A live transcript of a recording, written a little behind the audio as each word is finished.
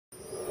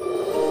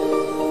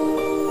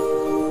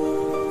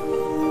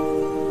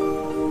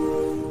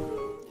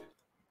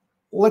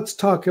let's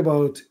talk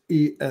about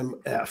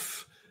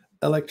EMF,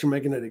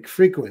 electromagnetic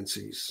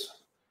frequencies.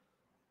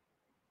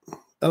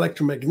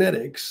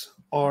 Electromagnetics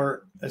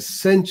are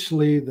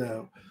essentially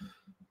the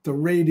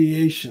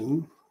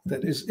radiation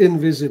that is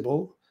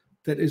invisible,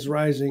 that is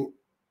rising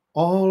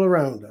all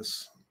around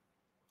us.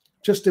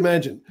 Just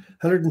imagine,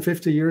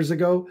 150 years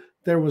ago,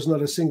 there was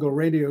not a single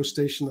radio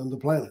station on the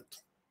planet.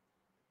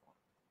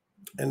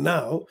 And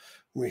now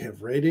we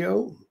have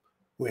radio,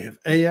 we have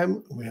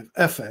AM, we have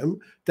FM.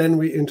 Then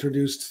we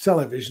introduced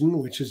television,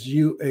 which is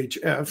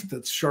UHF,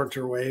 that's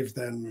shorter wave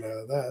than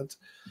that.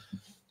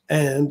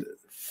 And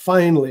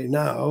finally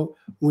now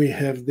we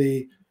have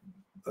the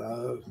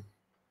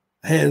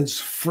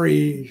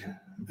hands-free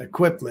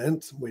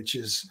equipment, which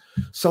is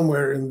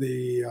somewhere in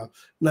the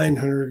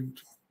 900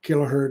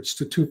 kilohertz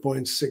to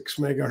 2.6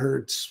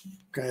 megahertz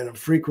kind of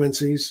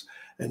frequencies.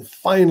 And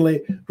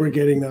finally, we're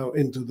getting now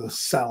into the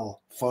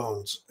cell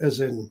phones,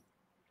 as in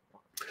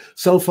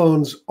cell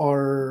phones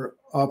are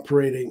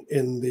operating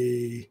in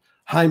the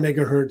high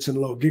megahertz and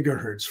low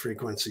gigahertz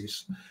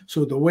frequencies.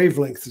 So the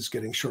wavelength is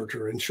getting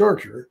shorter and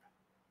shorter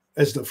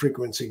as the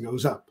frequency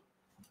goes up.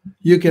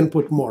 You can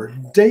put more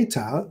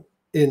data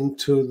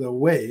into the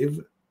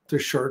wave, the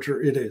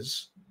shorter it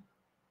is,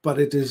 but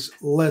it is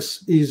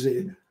less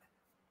easy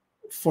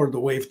for the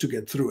wave to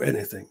get through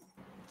anything.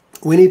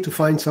 We need to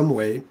find some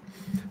way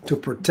to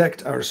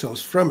protect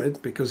ourselves from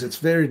it because it's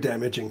very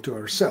damaging to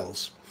our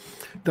cells.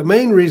 The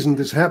main reason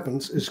this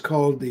happens is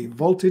called the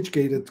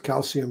voltage-gated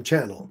calcium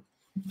channel.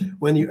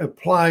 When you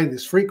apply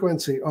this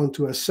frequency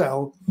onto a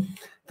cell,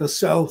 the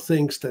cell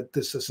thinks that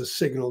this is a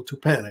signal to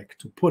panic,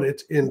 to put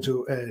it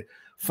into a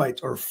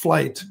fight or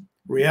flight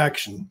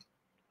reaction.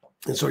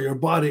 And so your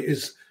body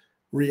is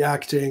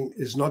reacting,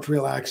 is not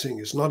relaxing,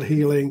 is not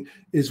healing,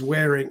 is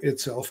wearing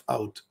itself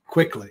out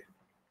quickly.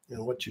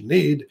 And what you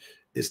need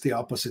is the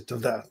opposite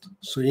of that.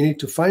 So you need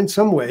to find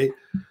some way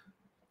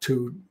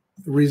to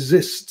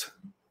resist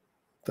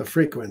the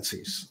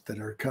frequencies that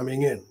are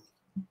coming in.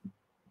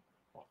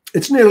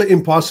 It's nearly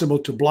impossible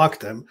to block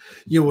them.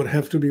 You would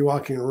have to be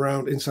walking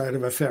around inside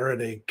of a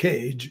Faraday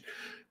cage,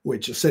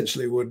 which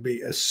essentially would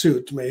be a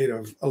suit made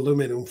of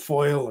aluminum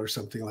foil or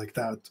something like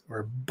that, or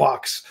a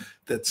box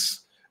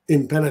that's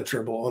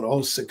impenetrable on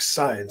all 6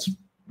 sides.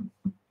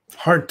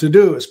 Hard to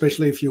do,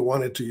 especially if you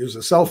wanted to use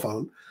a cell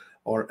phone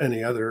or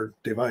any other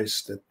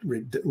device that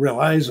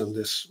relies on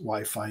this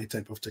Wi-Fi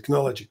type of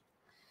technology.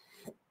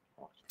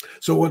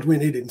 So what we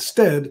need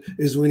instead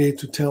is we need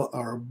to tell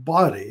our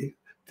body,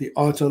 the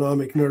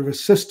autonomic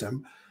nervous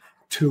system,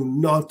 to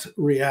not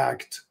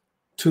react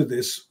to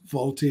this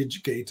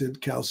voltage-gated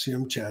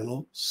calcium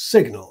channel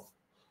signal.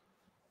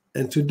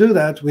 And to do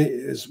that,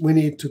 we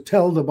need to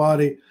tell the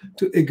body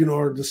to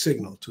ignore the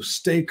signal, to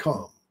stay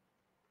calm.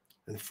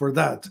 And for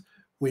that,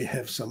 we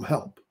have some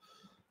help.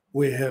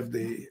 We have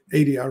the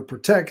ADR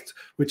Protect,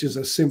 which is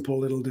a simple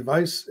little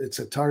device. It's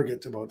a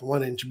target about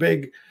 1 inch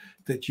big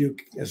that you,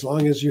 as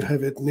long as you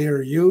have it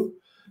near you,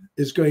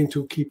 is going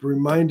to keep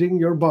reminding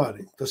your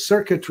body, the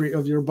circuitry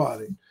of your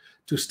body,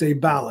 to stay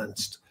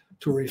balanced,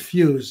 to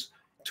refuse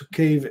to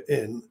cave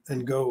in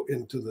and go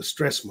into the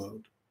stress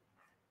mode.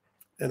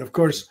 And of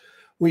course,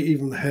 we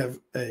even have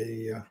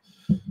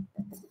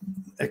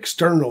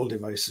external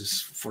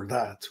devices for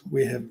that.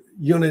 We have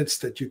units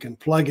that you can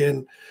plug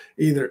in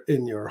either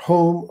in your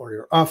home or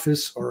your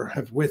office or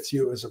have with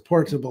you as a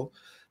portable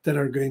that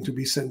are going to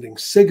be sending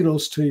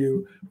signals to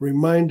you,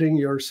 reminding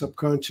your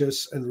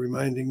subconscious and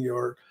reminding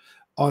your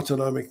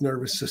autonomic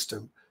nervous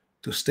system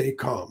to stay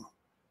calm,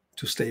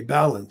 to stay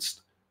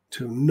balanced,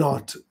 to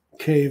not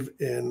cave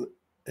in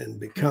and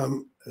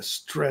become a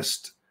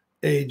stressed,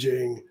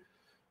 aging,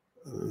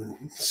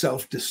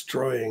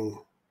 self-destroying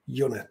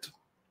unit.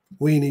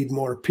 We need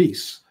more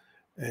peace,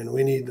 and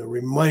we need a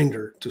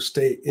reminder to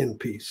stay in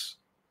peace.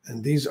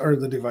 And these are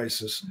the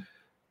devices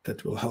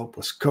that will help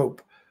us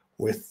cope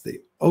with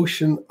the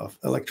ocean of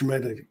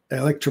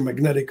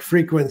electromagnetic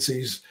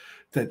frequencies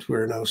that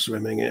we're now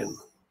swimming in.